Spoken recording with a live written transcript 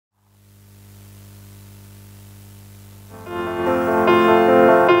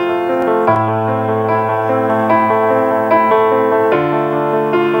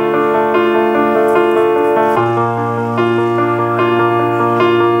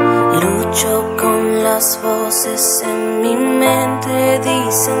Las voces en mi mente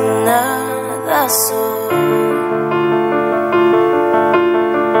dicen nada soy.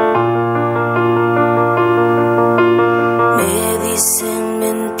 Me dicen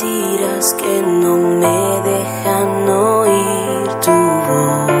mentiras que no me dejan oír tu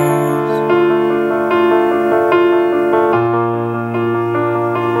voz.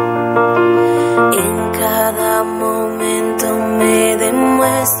 En cada momento me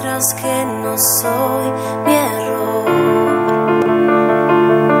demuestras que no soy mi error.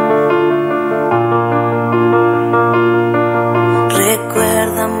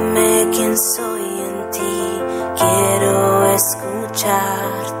 Recuérdame quién soy en ti, quiero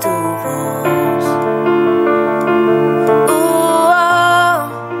escuchar tu voz.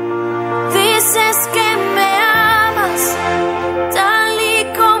 Dices que me amas tal y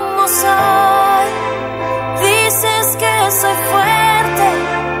como soy. Dices que soy fuerte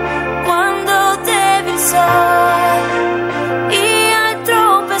cuando débil soy, y al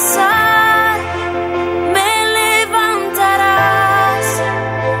tropezar me levantarás.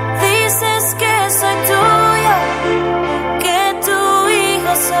 Dices que soy tuyo, que tu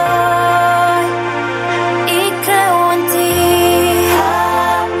hijo soy, y creo en ti,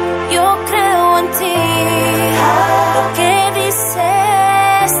 yo creo en ti. Lo que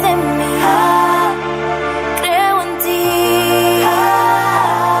dices de mí, creo en ti.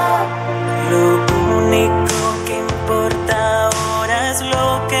 Lo único que importa ahora es lo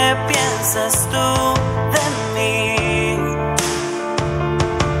que piensas tú de mí.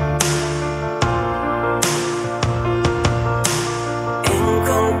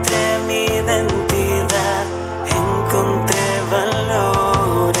 Encontré mi identidad, encontré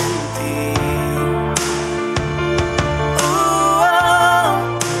valor en ti.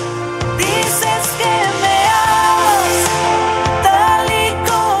 Dices que me amas tal y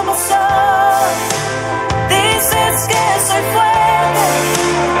como soy. Dices que soy fuerte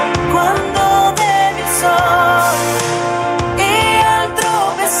cuando débil soy, y al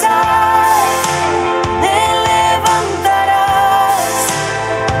tropezar me levantarás.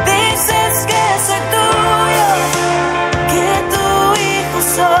 Dices que soy tuyo, que tu hijo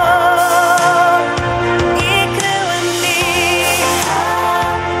soy, y creo en ti,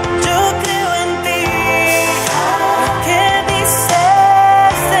 yo creo en ti. Lo que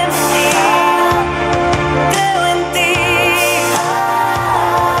dices de mí, creo en ti.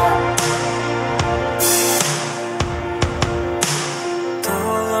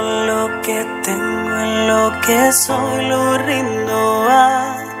 Todo lo que tengo y lo que soy lo rindo a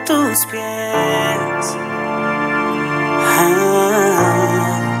tus pies.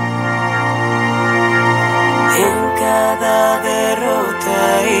 En cada derrota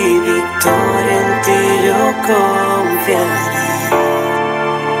y victoria en ti yo confiaré.